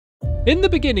In the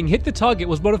beginning, HitTheTarget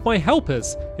was one of my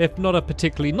helpers, if not a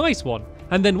particularly nice one.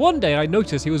 And then one day I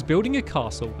noticed he was building a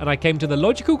castle, and I came to the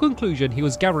logical conclusion he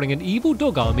was gathering an evil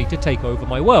dog army to take over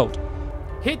my world.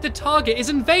 HitTheTarget is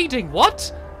invading,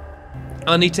 what?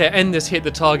 I need to end this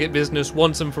HitTheTarget business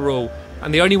once and for all,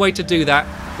 and the only way to do that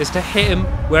is to hit him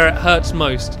where it hurts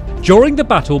most. During the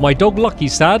battle, my dog Lucky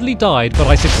sadly died, but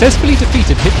I successfully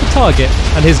defeated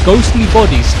HitTheTarget, and his ghostly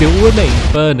body still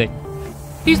remained burning.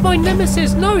 He's my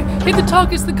nemesis! No!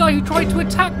 HitTheTarget's the guy who tried to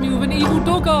attack me with an evil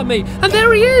dog army! And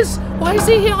there he is! Why is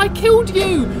he here? I killed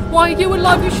you! Why are you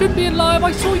alive? You should be alive!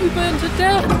 I saw you burn to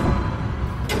death!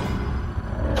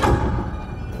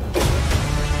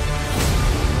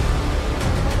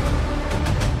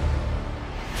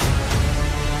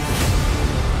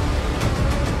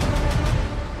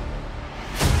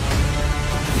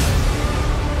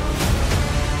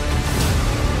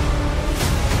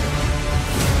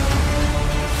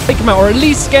 Take him out, or at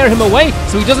least scare him away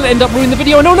so he doesn't end up ruining the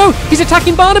video. And oh no, he's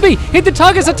attacking Barnaby!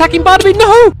 HitTheTarget's attacking Barnaby!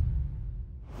 No!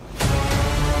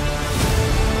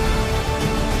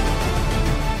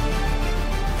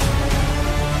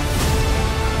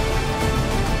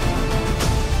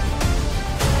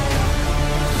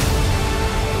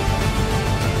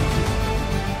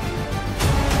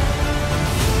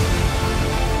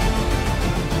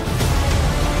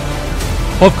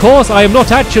 Of course, I am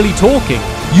not actually talking.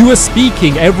 You are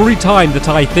speaking every time that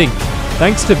I think.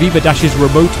 Thanks to Viva Dash's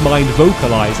remote mind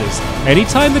vocalizers.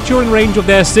 Anytime that you're in range of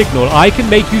their signal, I can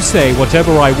make you say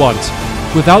whatever I want.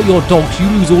 Without your dogs, you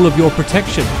lose all of your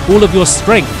protection, all of your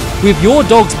strength. With your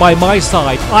dogs by my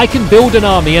side, I can build an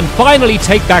army and finally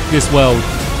take back this world.